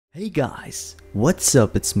Hey guys, what's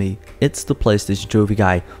up? It's me, it's the PlayStation Trophy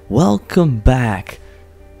Guy. Welcome back.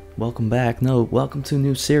 Welcome to a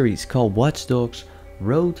new series called Watch Dogs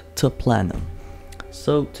Road to Platinum.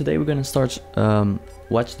 So today we're gonna start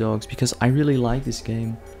Watch Dogs because I really like this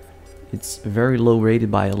game. It's very low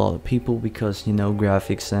rated by a lot of people because, you know,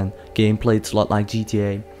 graphics and gameplay, it's a lot like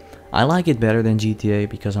GTA. I like it better than GTA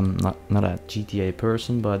because I'm not a GTA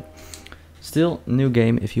person, but still, new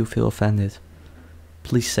game. If you feel offended,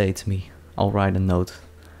 please say it to me. I'll write a note.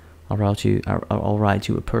 I'll write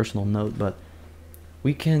you a personal note. But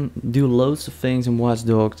we can do loads of things in Watch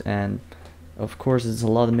Dogs, and of course there's a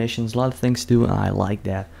lot of missions, a lot of things to do, and I like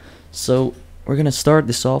that. So we're gonna start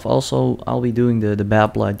this off. Also, I'll be doing the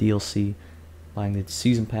Bad Blood DLC, buying the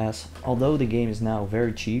season pass. Although the game is now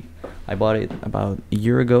very cheap, I bought it about a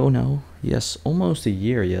year ago now. Yes, almost a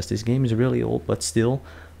year. Yes, this game is really old, but still,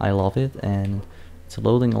 I love it, and it's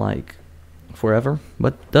loading like forever,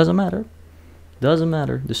 but doesn't matter.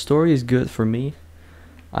 The story is good for me.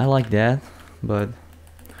 I like that, but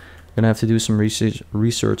gonna have to do some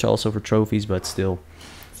research also for trophies. But still,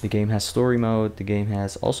 the game has story mode. The game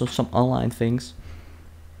has also some online things.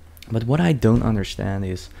 But what I don't understand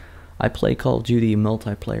is, I play Call of Duty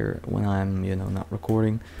multiplayer when I'm, you know, not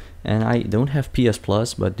recording, and I don't have PS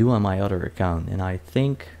Plus, but do on my other account, and I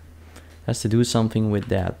think it has to do something with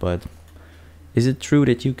that. But is it true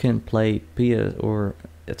that you can play PS or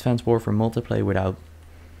Advanced Warfare multiplayer without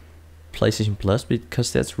PlayStation Plus?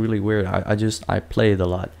 Because that's really weird. I play it a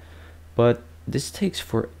lot, but this takes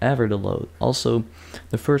forever to load. Also,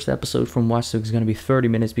 the first episode from Watch Dogs is gonna be 30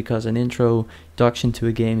 minutes because an introduction to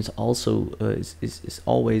a game is also is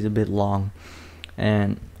always a bit long,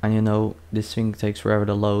 and you know this thing takes forever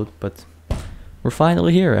to load. But we're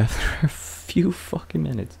finally here after a few fucking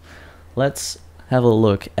minutes. Let's have a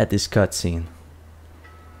look at this cutscene.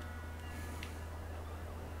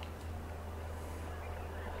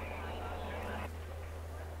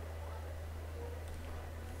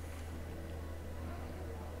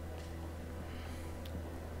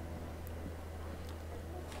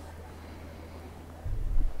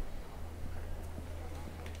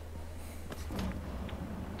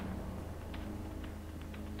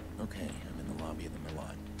 Okay, I'm in the lobby of the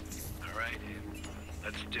Merlot. All right,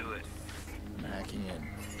 let's do it. I'm hacking in.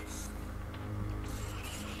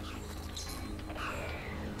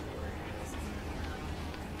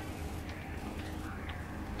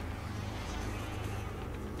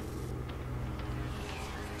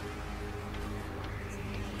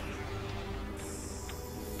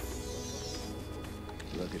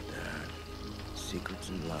 Look at that. Secrets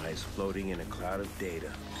and lies floating in a cloud of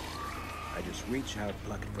data. I just reach out,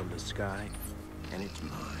 pluck it from the sky, and it's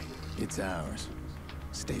mine. It's ours.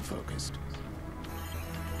 Stay focused.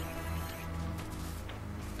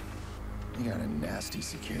 You got a nasty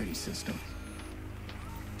security system.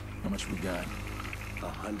 How much we got?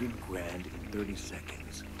 100 grand in 30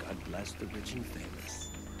 seconds. God bless the rich and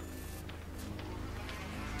famous.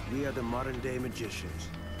 We are the modern day magicians,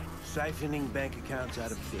 siphoning bank accounts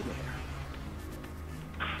out of thin air.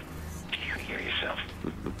 Can you hear yourself?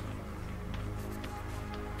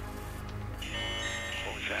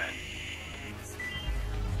 What was that?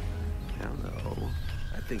 Hello.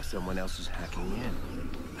 I think someone else is hacking in.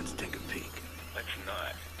 Let's take a peek. Let's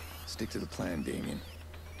not. Stick to the plan, Damien.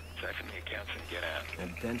 Siphon the accounts and get out.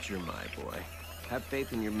 Adventure, my boy. Have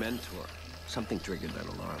faith in your mentor. Something triggered that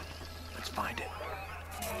alarm. Let's find it.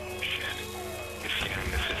 Shit. It's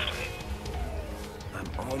scanning the system. I'm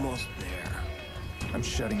almost there. I'm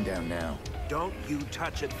shutting down now. Don't you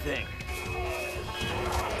touch a thing.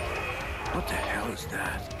 What the hell is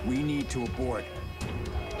that? We need to abort.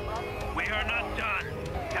 We are not done.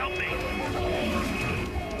 Help me.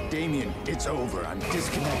 Damien, it's over. I'm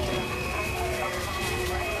disconnecting.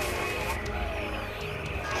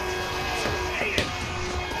 Hate it.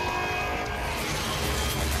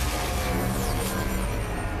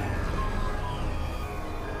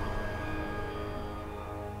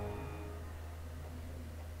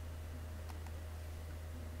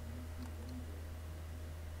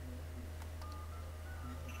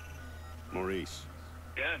 Maurice,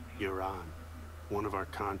 Yeah. you're on. One of our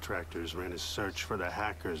contractors ran a search for the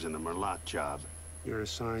hackers in the Merlot job. You're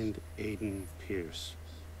assigned Aiden Pierce.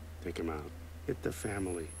 Take him out. Hit the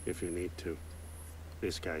family if you need to.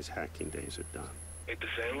 This guy's hacking days are done. Hit the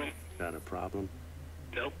family? Got a problem?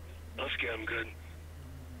 Nope. Husky, I'm good.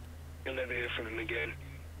 You'll never hear from him again.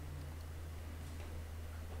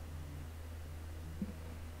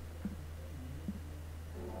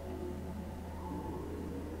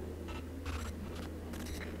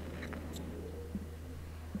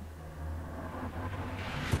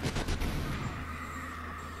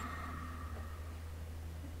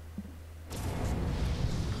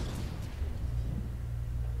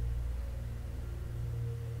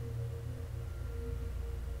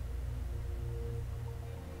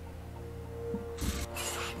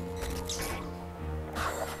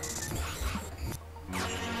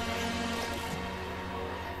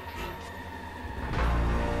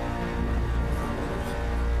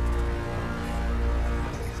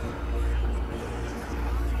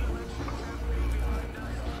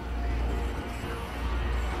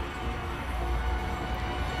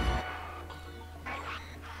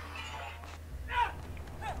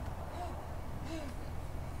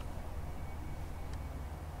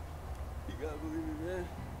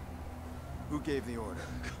 Who gave the order?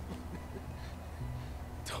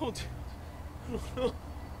 Don't. I don't know. You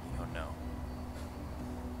don't know.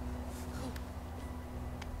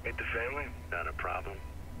 Meet the family? Not a problem.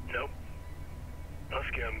 Nope.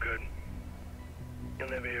 Husky, I'm good. You'll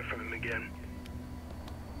never hear from him again.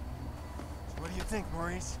 What do you think,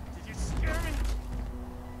 Maurice? Did you scare me?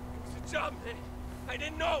 It was a job, man. I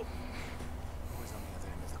didn't know. Who was on the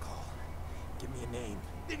other end of the call? Give me a name.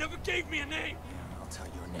 They never gave me a name. Yeah, I'll tell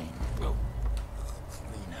you a name. Oh.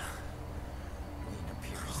 Lena. Lena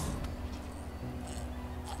Pierce.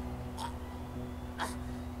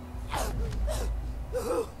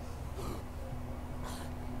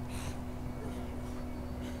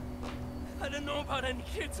 I didn't know about any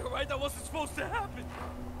kids, all right? That wasn't supposed to happen.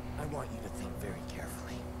 I want you to think very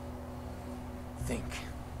carefully. Think.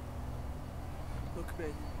 Look,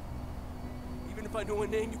 man. Even if I knew a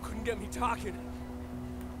name, you couldn't get me talking.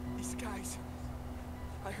 These guys.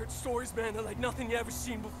 I heard stories, man, that like nothing you ever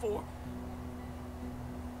seen before.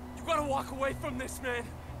 You gotta walk away from this, man.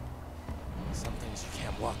 Some things you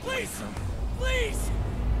can't walk away from. Please!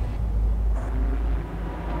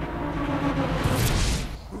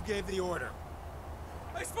 Who gave the order?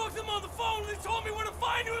 I spoke to them on the phone and they told me where to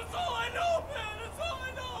find you. That's all I know, man. That's all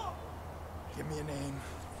I know. Give me a name.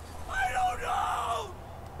 I don't know!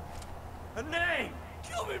 A name!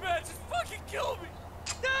 Kill me, man! Just fucking kill me!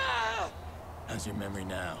 Ah! How's your memory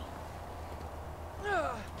now?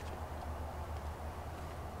 Ah!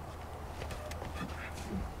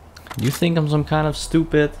 You think I'm some kind of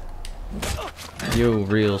stupid? You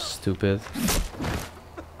real stupid.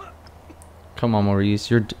 Come on, Maurice,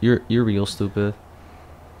 you're real stupid.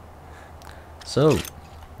 So,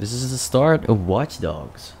 this is the start of Watch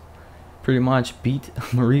Dogs. Pretty much beat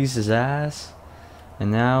Maurice's ass,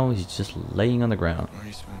 and now he's just laying on the ground.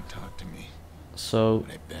 Maurice won't talk to me, So,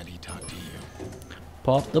 but I bet he talked to you.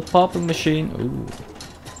 pop the popping machine. Ooh.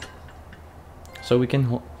 So we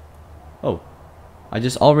can. Oh, I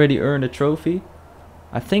just already earned a trophy.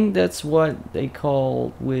 I think that's what they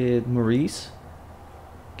call with Maurice.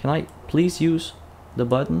 Can I please use the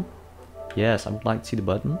button? Yes, I would like to see the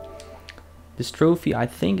button. This trophy, I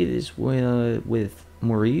think it is with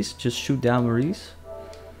Maurice. Just shoot down Maurice.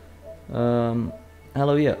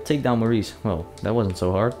 Hello, yeah, take down Maurice. Well, that wasn't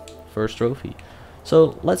so hard. First trophy.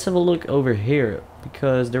 So let's have a look over here,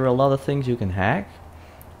 because there are a lot of things you can hack,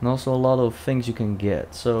 and also a lot of things you can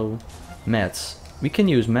get. So mats, we can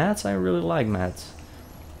use mats. I really like mats.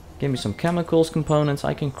 Give me some chemicals, components.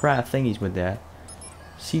 I can craft thingies with that.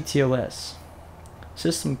 CTOS.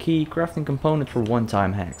 System key, crafting component for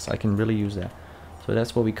one-time hacks. I can really use that. So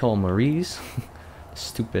that's what we call Maurice.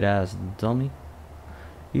 Stupid ass dummy.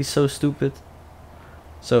 He's so stupid.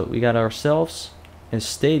 So we got ourselves a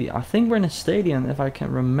stadium. I think we're in a stadium, if I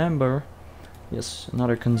can remember. Yes,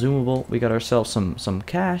 another consumable. We got ourselves some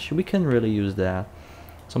cash. We can really use that.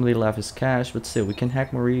 Somebody left his cash, but still we can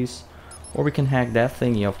hack Maurice, or we can hack that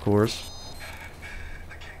thingy, of course.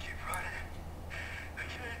 I can't keep running. I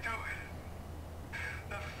can't do it.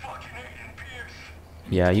 That fucking Aiden Pierce.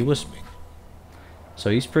 Yeah, he was. So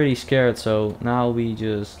he's pretty scared. So now we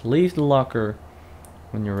just leave the locker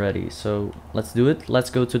when you're ready. So let's do it. Let's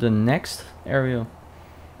go to the next area.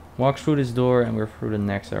 Walk through this door and we're through the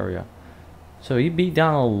next area. So he beat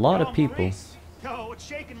down a lot of people. Maurice. Yo, what's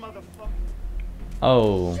shaking, motherfucker?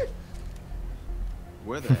 Oh,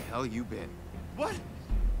 Where the hell you been? What?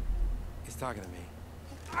 He's talking to me.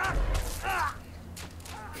 I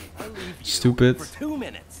leave you stupid. for 2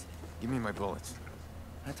 minutes. Give me my bullets.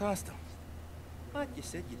 I tossed him. But you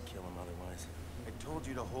said you'd kill him otherwise. I told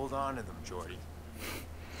you to hold on to them, Jordy.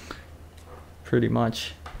 Pretty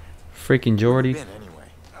much. Freaking Jordy. Been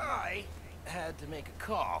anyway. I had to make a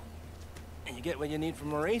call. And you get what you need from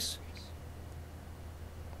Maurice?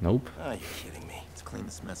 Nope. Oh, you're kidding me. Let's clean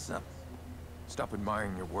this mess up. Stop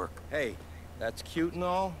admiring your work. Hey, that's cute and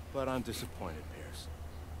all, but I'm disappointed, Pierce.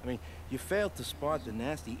 I mean, you failed to spot the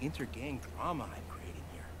nasty inter-gang drama I'm creating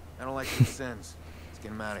here. I don't like these sins. Let's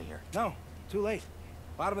get him out of here. No, too late.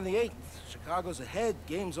 Bottom of the 8th. Chicago's ahead.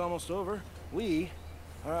 Game's almost over. We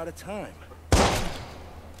are out of time. Huh.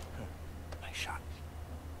 Nice shot.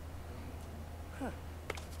 Huh.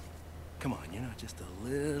 Come on, you're not just a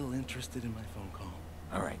little interested in my phone call.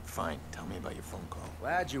 All right, fine. Tell me about your phone call.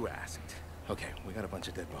 Glad you asked. Okay, we got a bunch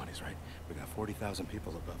of dead bodies, right? We got 40,000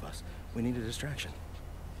 people above us. We need a distraction.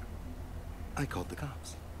 I called the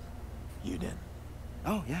cops. You did.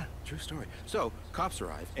 Oh, yeah, true story. So, cops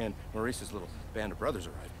arrive, and Maurice's little band of brothers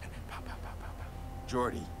arrive, and pow, pow, pow, pow, pow.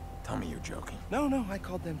 Jordy, tell me you're joking. No, I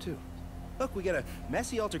called them too. Look, we get a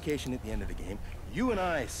messy altercation at the end of the game. You and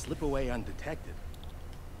I slip away undetected.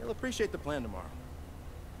 You'll appreciate the plan tomorrow.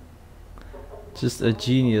 Just a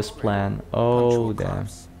genius plan. Oh damn.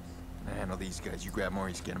 Handle these guys. You grab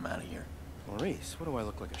Maurice, get him out of here. Maurice, what do I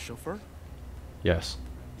look like, a chauffeur? Yes.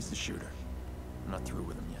 He's the shooter. I'm not through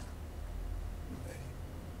with him yet.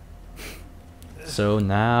 So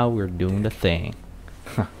now we're doing the thing.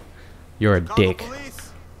 You're a dick. Police.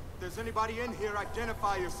 If there's anybody in here,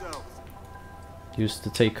 identify yourselves. Used to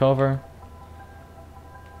take cover.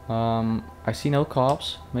 I see no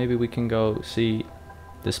cops. Maybe we can go see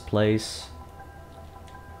this place.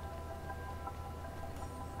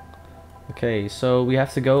 Okay, so we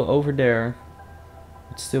have to go over there.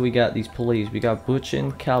 But still we got these police. We got Butch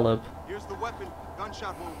and Caleb. Here's the weapon.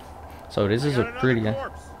 Gunshot wound. So this is a pretty...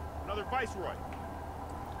 Another viceroy.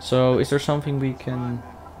 So is there something we can...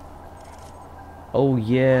 Oh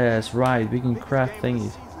yes, right. We can craft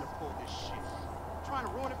thingies. Trying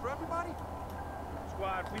to ruin it for everybody?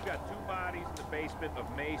 Squad, we've got 2 bodies in the basement of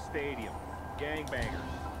May Stadium. Gangbangers.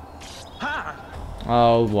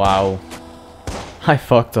 Oh wow. I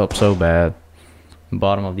fucked up so bad.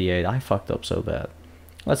 Bottom of the 8. I fucked up so bad.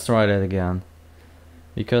 Let's try that again.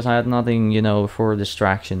 Because I had nothing, you know, for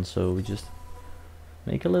distraction, so we just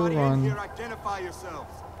make a little run. Here, identify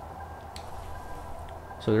yourselves.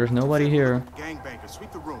 So there's nobody here. Gangbangers,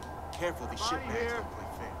 sweep the room. Careful, these shit bags don't play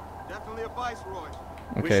fair. Definitely a viceroy.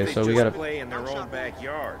 Okay, Wish so they we just got play in their own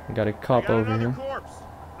backyard. a cop over here.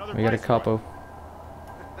 We got a capo.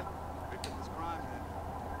 Victimless crime, man.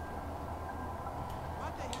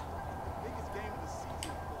 Why'd they have to pick the biggest game of the season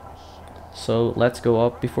for this shit? So let's go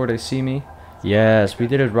up before they see me. Yes, we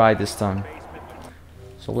did it right this time.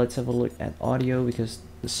 So let's have a look at audio because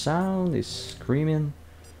the sound is screaming.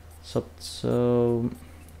 So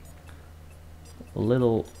a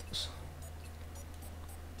little.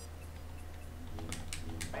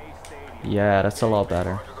 Yeah, that's a lot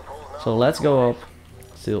better. So let's go up.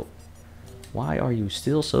 Still, why are you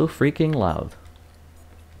still so freaking loud?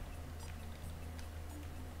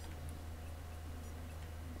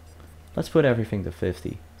 Let's put everything to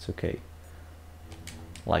 50. It's okay.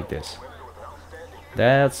 Like this.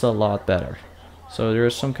 That's a lot better. So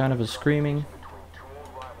there's some kind of a screaming.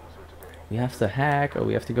 We have to hack, or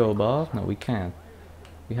we have to go above? No, we can't.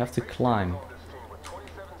 We have to climb.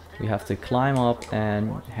 We have to climb up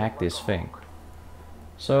and hack this thing.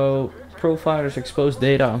 So, profilers expose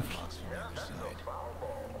data.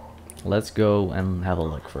 Let's go and have a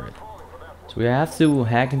look for it. So we have to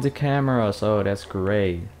hack into cameras. Oh, that's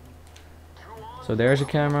great. So there's a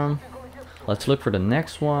camera. Let's look for the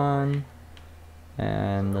next one.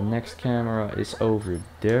 And the next camera is over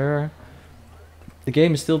there. The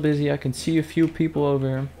game is still busy. I can see a few people over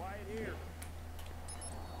here.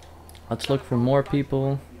 Let's look for more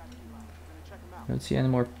people. I don't see any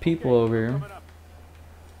more people over here.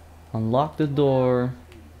 Unlock the door.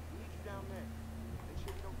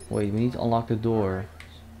 Wait, we need to unlock the door.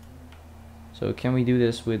 So can we do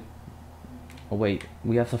this with... Oh wait,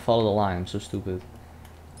 we have to follow the line. I'm so stupid.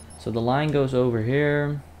 So the line goes over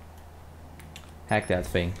here. Hack that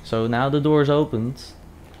thing. So now the door is opened.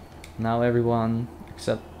 Now everyone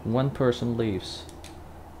except one person leaves.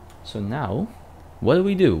 So now, what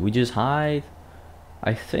do? We just hide.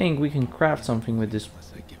 I think we can craft something with this.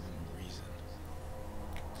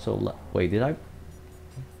 So wait, did I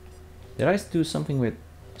do something with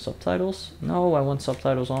subtitles? No, I want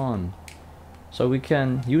subtitles on. So we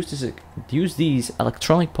can use these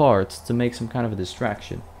electronic parts to make some kind of a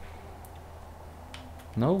distraction.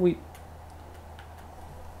 No, we...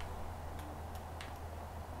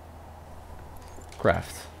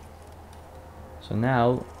 Craft. So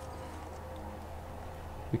now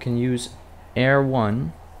we can use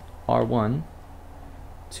R1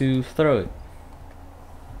 to throw it.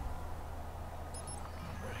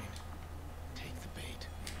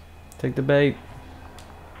 Take the bait.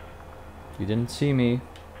 You didn't see me.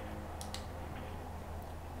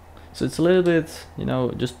 So it's a little bit, you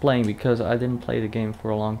know, just playing because I didn't play the game for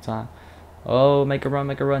a long time. Oh, make a run,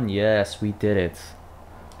 make a run. Yes, we did it.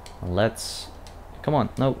 Let's... Come on,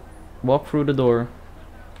 no. Walk through the door.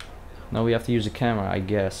 Now we have to use a camera, I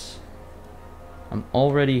guess. I'm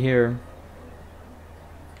already here.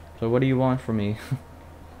 So what do you want from me?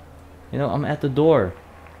 You know, I'm at the door.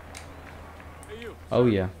 Oh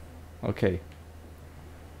yeah. Okay.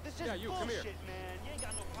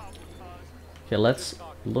 Okay, let's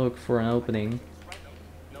look for an opening.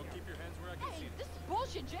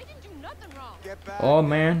 Oh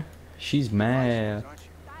man, she's mad.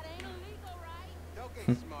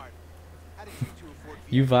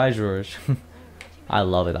 You visors. I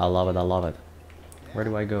love it, I love it, I love it. Where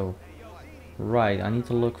do I go? Right, I need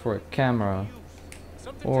to look for a camera.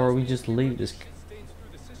 Or we just leave this.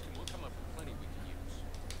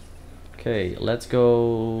 Okay, let's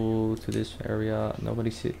go to this area.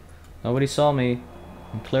 Nobody saw me.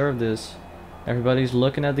 I'm clear of this. Everybody's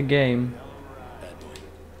looking at the game. Bad boy.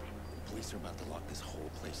 The police are about to lock this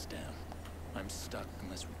whole place down. I'm stuck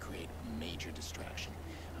unless we create a major distraction.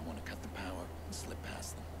 I want to cut the power and slip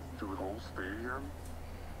past them. To the whole stadium?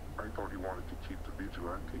 I thought you wanted to keep the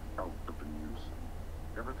vigilante out of the news.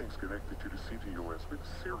 Everything's connected to the CTOS with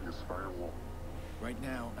a serious firewall. Right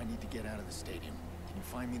now, I need to get out of the stadium. Can you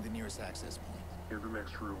find me the nearest access point? In the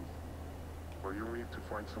next room. Well, you'll need to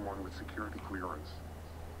find someone with security clearance.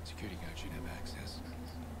 Security guard should have access.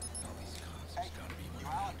 All these cops, there's gotta be one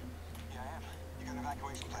around. Yeah, I am. You got an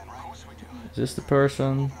evacuation plan, right? Of course we do. Is this the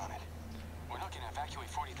person? We're not gonna evacuate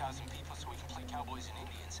 40,000 people so we can play cowboys and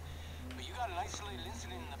Indians. But you got an isolated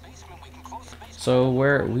incident in the basement. We can close the basement. So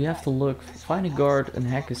where we have to look, find a guard and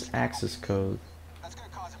hack his access code. That's gonna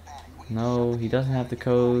cause a panic. No, he doesn't have the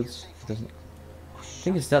codes. He doesn't. I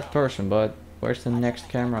think it's that person, but where's the next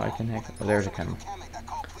camera I can hack? Oh, there's a camera.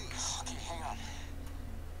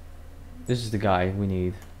 This is the guy we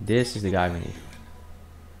need. This is the guy we need.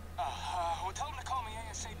 Well, tell him to call me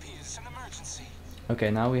ASAP. It's an emergency. Okay,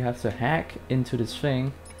 now we have to hack into this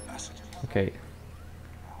thing. Okay.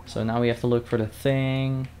 So now we have to look for the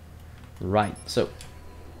thing. Right, so.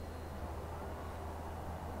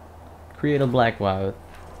 Create a blackout.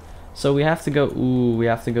 So we have to go, we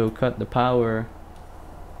have to go cut the power.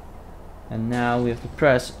 And now we have to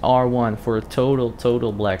press R1 for a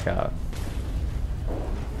total blackout.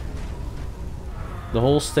 The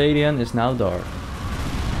whole stadium is now dark.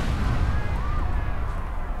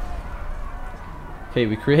 Okay,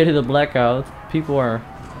 we created a blackout. People are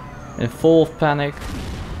in full panic. This is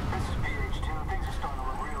PH2. Things are starting to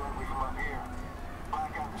look real ugly from up here.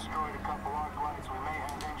 Blackout destroyed a couple arc lights. We may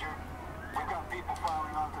have injured. We've got people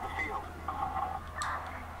filing onto the field.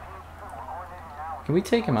 Can we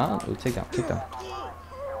take him out? Oh, take down.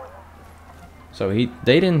 So they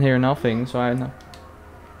didn't hear nothing, so I know.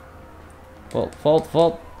 Well,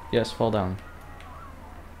 fall. Yes, fall down.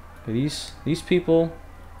 Okay, these people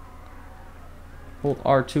hold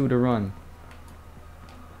R2 to run.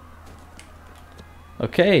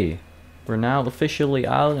 Okay, we're now officially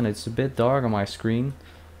out, and it's a bit dark on my screen.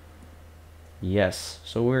 Yes,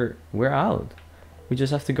 so we're out. We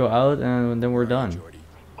just have to go out, and then we're done.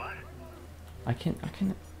 I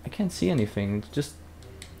can't see anything. It's just,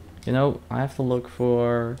 you know, I have to look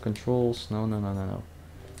for controls. No.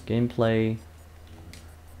 Gameplay.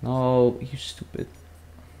 No, you stupid.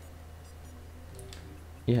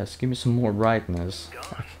 Yes, give me some more brightness.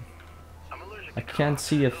 I can't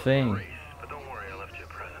see a thing. But don't worry, I left you a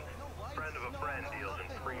present. Friend of a friend deals in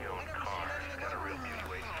pre-owned cars. Got a real beauty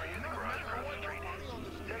waiting for you in the garage across the street.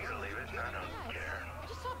 Take it or leave it, I don't care.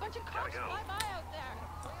 Just saw a bunch of cops fly by out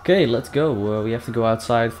there. Okay, let's go. We have to go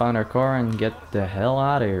outside, find our car, and get the hell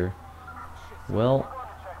out of here. Well,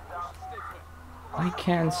 I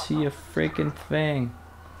can't see a freaking thing.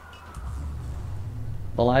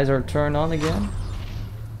 The lights are turned on again.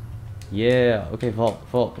 Yeah. Okay, vault.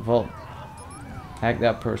 Hack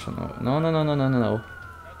that person. No.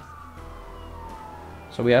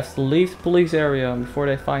 So we have to leave the police area before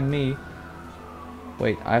they find me.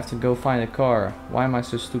 Wait, I have to go find a car. Why am I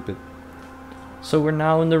so stupid? So we're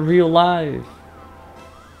now in the real life.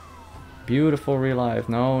 Beautiful real life.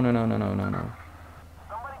 No.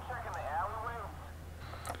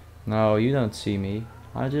 No, you don't see me.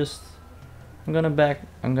 I'm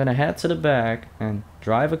gonna head to the back and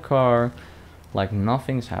drive a car like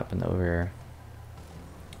nothing's happened over here.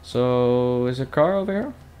 So, is a car over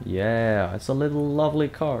here? Yeah, it's a little lovely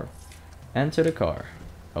car. Enter the car.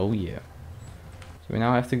 Oh yeah. So we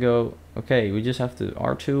now have to go, okay, we just have to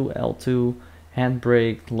R2, L2,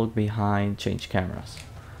 handbrake, look behind, change cameras.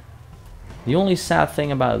 The only sad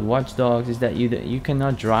thing about Watch Dogs is that you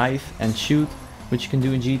cannot drive and shoot, which you can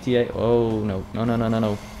do in GTA. Oh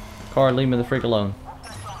no. Car, leave me the frick alone.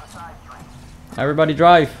 Everybody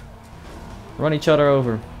drive. Run each other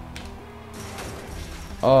over.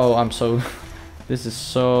 Oh, I'm so... This is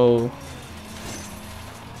so...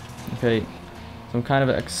 Okay. Some kind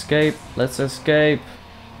of escape. Let's escape.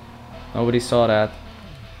 Nobody saw that.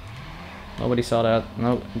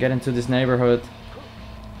 No, get into this neighborhood.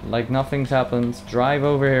 Like nothing's happened. Drive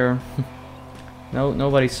over here. No,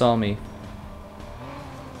 nobody saw me.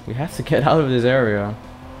 We have to get out of this area.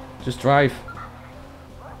 Just drive.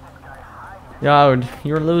 Yeah,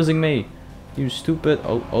 you're losing me. You stupid.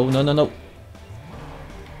 Oh, no.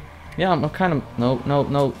 Yeah, I'm kind of...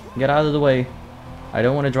 No. Get out of the way. I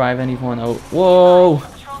don't want to drive anyone. Oh, whoa.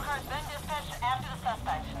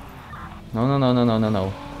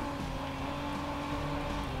 No.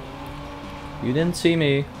 You didn't see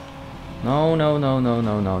me. No, no, no, no,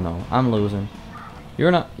 no, no, no. I'm losing.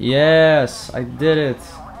 You're not. Yes, I did it.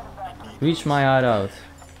 Reach my hideout.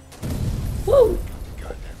 Woo!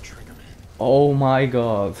 Oh my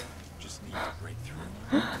god.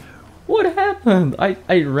 What happened?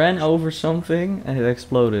 I ran over something and it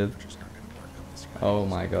exploded. Oh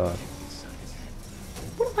my god.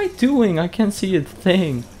 What am I doing? I can't see a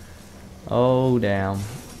thing. Oh damn.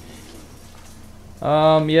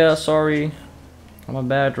 Yeah, sorry. I'm a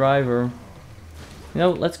bad driver. You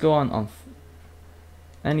know, let's go on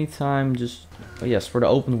anytime, just oh yes, for the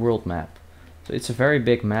open world map. So it's a very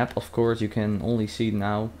big map, of course. You can only see it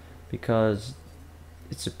now because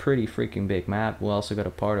it's a pretty freaking big map. We also got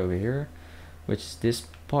a part over here, which is this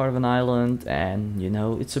part of an island, and you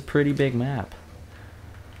know, it's a pretty big map.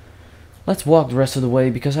 Let's walk the rest of the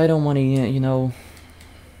way because I don't want to, you know,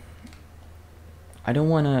 I don't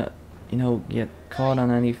want to, you know, get caught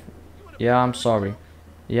on any. Yeah, I'm sorry.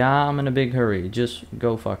 Yeah, I'm in a big hurry. Just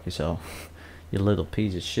go fuck yourself, you little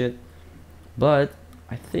piece of shit. But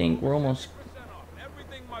I think we're almost.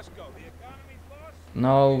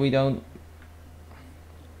 No, we don't.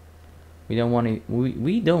 We don't want to.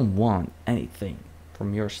 We don't want anything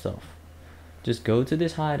from your stuff. Just go to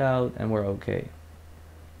this hideout and we're okay.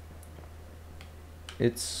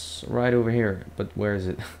 It's right over here, but where is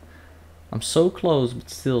it? I'm so close, but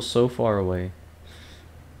still so far away.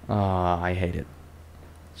 Ah, I hate it.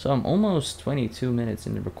 So I'm almost 22 minutes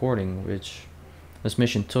in the recording, which this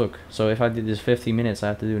mission took. So if I did this 50 minutes, I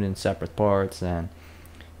have to do it in separate parts, and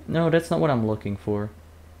no, that's not what I'm looking for.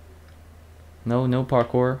 No, no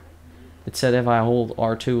parkour. It said if I hold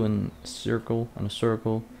R2 and circle on a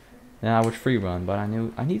circle, then I would free run. But I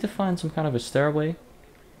knew I need to find some kind of a stairway.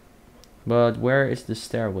 But where is the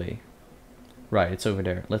stairway? Right, it's over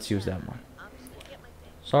there. Let's use that one.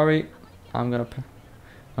 Sorry, I'm gonna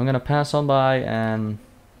pass on by and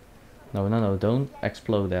no, don't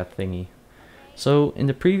explode that thingy. So in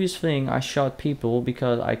the previous thing, I shot people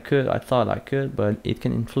because I thought I could, but it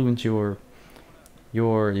can influence your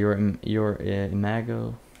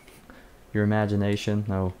imago, your imagination.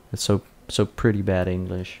 No, it's so pretty bad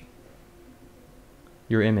English.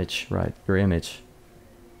 Your image, right? Your image.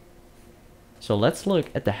 So let's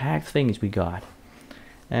look at the hacked things we got,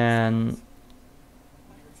 and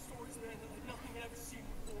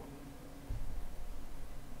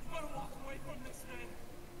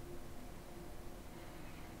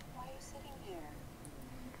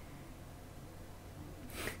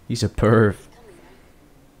he's a perv.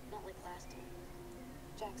 Not like last time.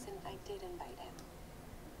 Jackson, I did invite him.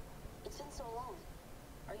 It's been so long.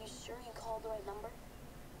 Are you sure you called the right number?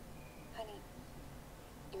 Honey,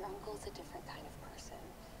 your uncle's a different kind of person.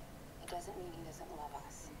 It doesn't mean he doesn't love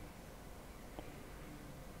us.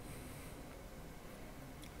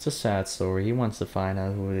 It's a sad story. He wants to find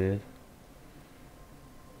out who it is.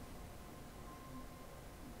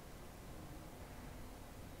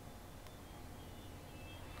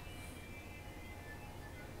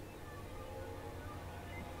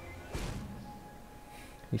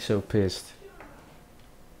 He's so pissed.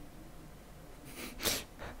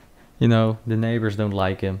 You know, the neighbors don't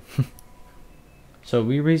like him. So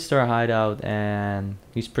we reached our hideout and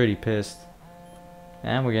he's pretty pissed.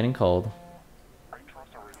 And we're getting cold. I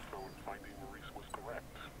trust our info in finding Maurice was correct.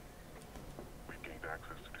 We gained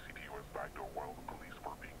access to the CTOS backdoor while the police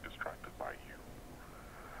were being distracted by you.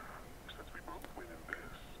 Since we both win in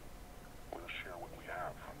this, we'll share what we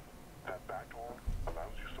have. That backdoor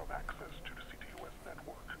allows you some access to the CTOS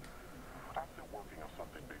network. I'm still working on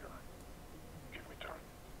something bigger. Give me time.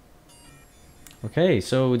 Okay,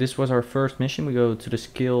 so this was our first mission. We go to the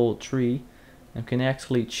skill tree and can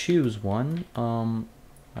actually choose one. How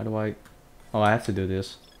do I? Oh, I have to do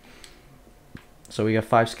this. So we got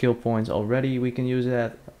 5 skill points already. We can use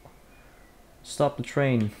that. Stop the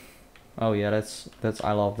train. Oh yeah, that's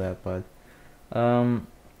I love that. But amount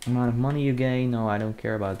of money you gain. No, I don't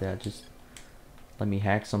care about that. Just let me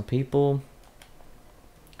hack some people.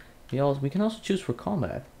 We can also choose for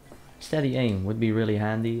combat. Steady aim would be really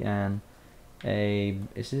handy. And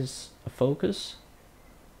is this a focus?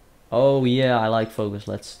 Oh yeah, I like focus.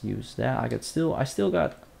 Let's use that. I still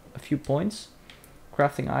got a few points.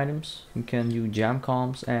 Crafting items. You can use jam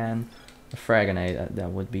comps and a frag grenade.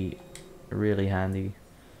 That would be really handy.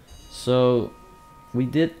 So we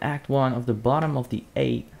did act 1 of the bottom of the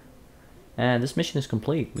 8, and this mission is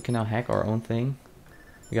complete. We can now hack our own thing.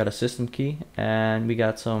 We got a system key and we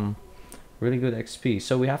got some really good XP.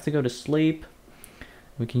 So we have to go to sleep.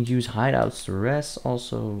 We can use hideouts to rest.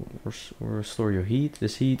 Also restore your heat.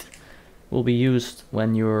 This heat will be used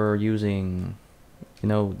when you're using, you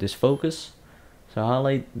know, this focus. So how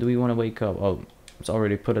late do we want to wake up? Oh, It's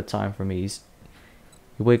already put a time for me. He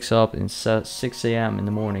wakes up in 6 a.m. in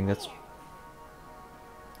the morning. It's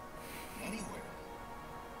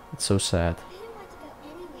so sad.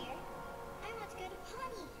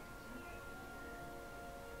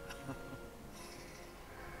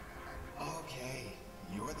 Okay,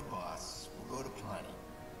 you're the boss. We'll go to Plenty.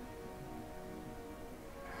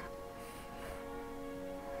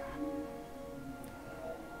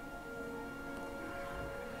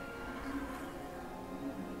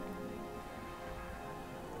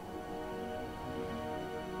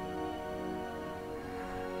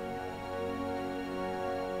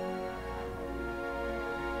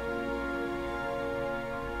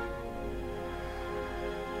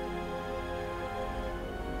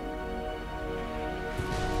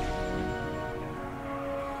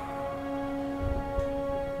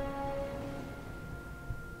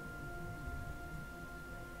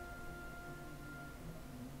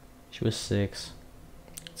 She was 6.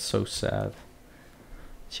 It's so sad.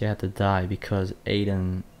 She had to die because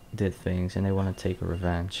Aiden did things and they want to take her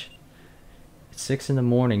revenge. It's 6 in the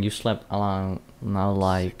morning. You slept along now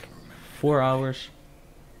like 4 hours.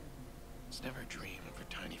 It's never a dream of her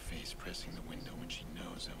tiny face pressing the window when she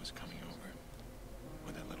knows I was coming over.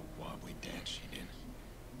 Or that little wobbly dance she did.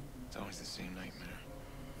 It's always the same nightmare.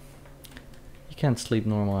 He can't sleep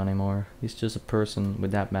normal anymore. He's just a person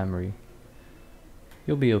with that memory.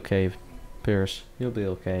 You'll be okay, Pierce. You'll be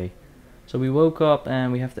okay. So we woke up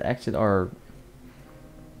and we have to exit our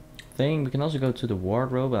thing. We can also go to the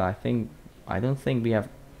wardrobe, but I don't think we have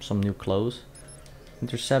some new clothes.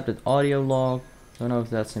 Intercepted audio log. Don't know if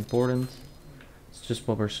that's important. It's just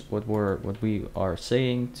what we are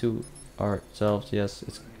saying to ourselves. Yes,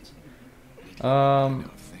 it's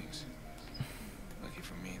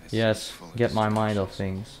yes, get my mind off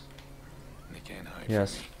things.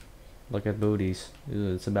 Yes. Look at booties.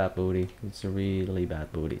 Ew, it's a bad booty. It's a really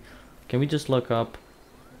bad booty. Can we just look up?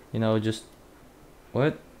 You know, just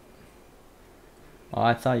what? Oh,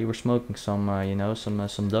 I thought you were smoking some, you know,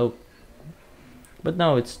 some dope. But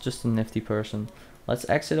no, it's just a nifty person. Let's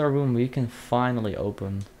exit our room. We can finally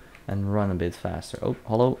open and run a bit faster. Oh,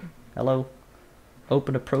 hello, hello.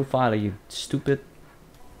 Open the profiler, you stupid.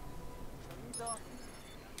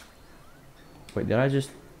 Wait, did I just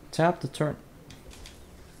tap the turn?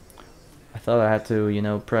 I thought I had to, you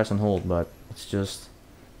know, press and hold, but it's just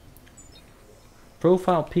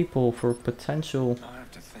profile people for potential. I'll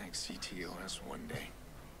have to thank CTOS one day.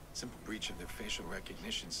 Simple breach of their facial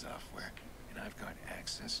recognition software, and I've got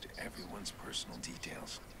access to everyone's personal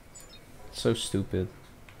details. So stupid.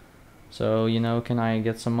 So, you know, can I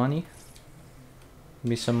get some money? Give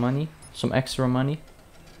me some money? Some extra money?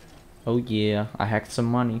 Oh yeah, I hacked some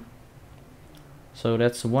money. So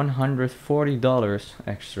that's $140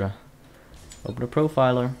 extra. Open a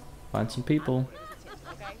profiler, find some people.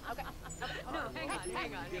 Okay. No,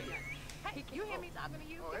 hang on. Hey, you hear me talking to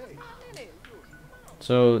you? Give us 5 minutes.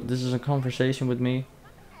 So this is a conversation with me.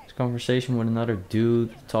 It's a conversation with another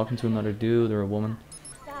dude, talking to another dude or a woman.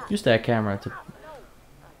 Use that camera to...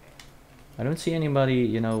 I don't see anybody,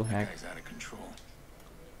 you know, hack. Guy's out of control.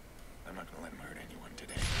 I'm not gonna let him hurt anyone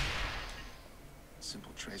today.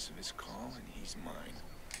 Simple trace of his call and he's mine.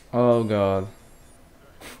 Oh god.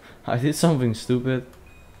 I did something stupid.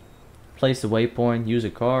 Place the waypoint, use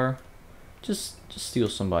a car. Just steal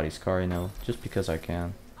somebody's car, you know, just because I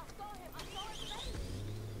can.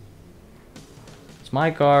 It's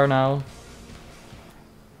my car now.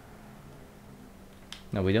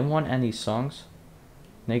 No, we don't want any songs.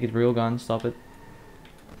 Naked Railgun, stop it.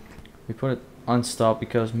 We put it on stop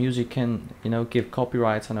because music can, you know, give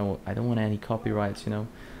copyrights, and I don't want any copyrights, you know.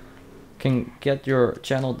 Can get your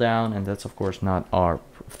channel down, and that's of course not our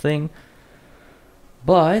thing.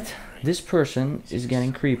 But this person is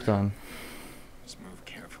getting creeped on. Just move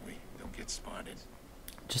carefully, don't get spotted.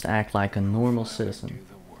 Just act like a normal citizen.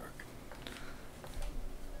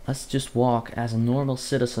 Let's just walk as a normal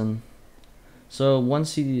citizen. So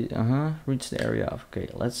once he reach the area, okay,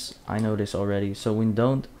 I know this already. So we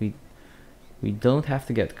don't have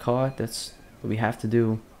to get caught. That's what we have to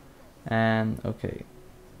do. And okay,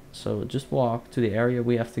 so just walk to the area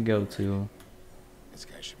we have to go to. This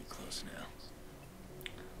guy should be close now.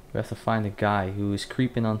 We have to find a guy who is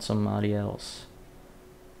creeping on somebody else.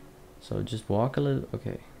 So just walk a little.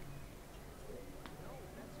 Okay.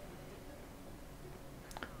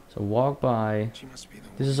 So walk by.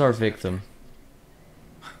 This is our victim.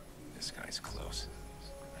 This guy's close.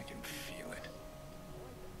 I can feel it.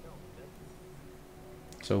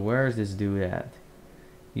 So where is this dude at?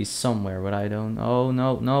 He's somewhere, but I don't. Oh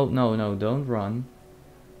no, don't run.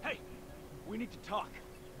 Hey, we need to talk.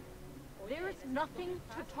 There is nothing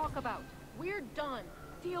to talk about. We're done.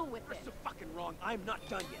 Deal with it. So fucking wrong. I'm not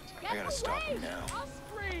done yet. Get I gotta stop him now. I'll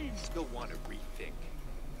scream. Still want to rethink.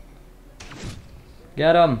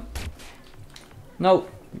 Get him. No,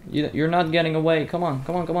 you're not getting away. Come on,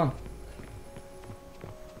 come on, come on.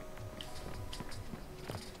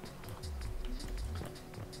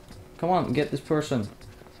 Come on, get this person.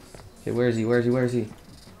 Okay, where is he? Where is he? Where is he?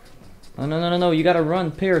 Oh, no, no, no, no. You gotta run,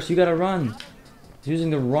 Pierce. You gotta run. He's using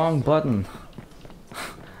the wrong button.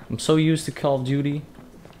 I'm so used to Call of Duty.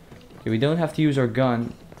 Okay, we don't have to use our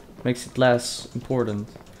gun. Makes it less important.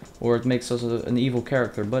 Or it makes us an evil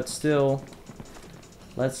character. But still,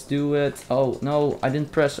 let's do it. Oh, no. I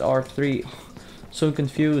didn't press R3. So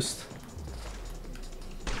confused.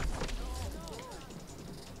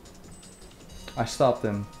 I stopped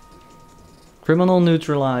him. Criminal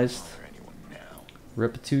neutralized.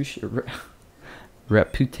 Reputation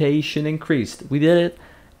increased. We did it.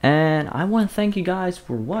 And I want to thank you guys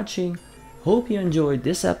for watching. Hope you enjoyed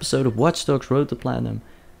this episode of Watch Dogs Road to Platinum.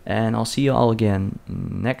 And I'll see you all again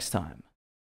next time.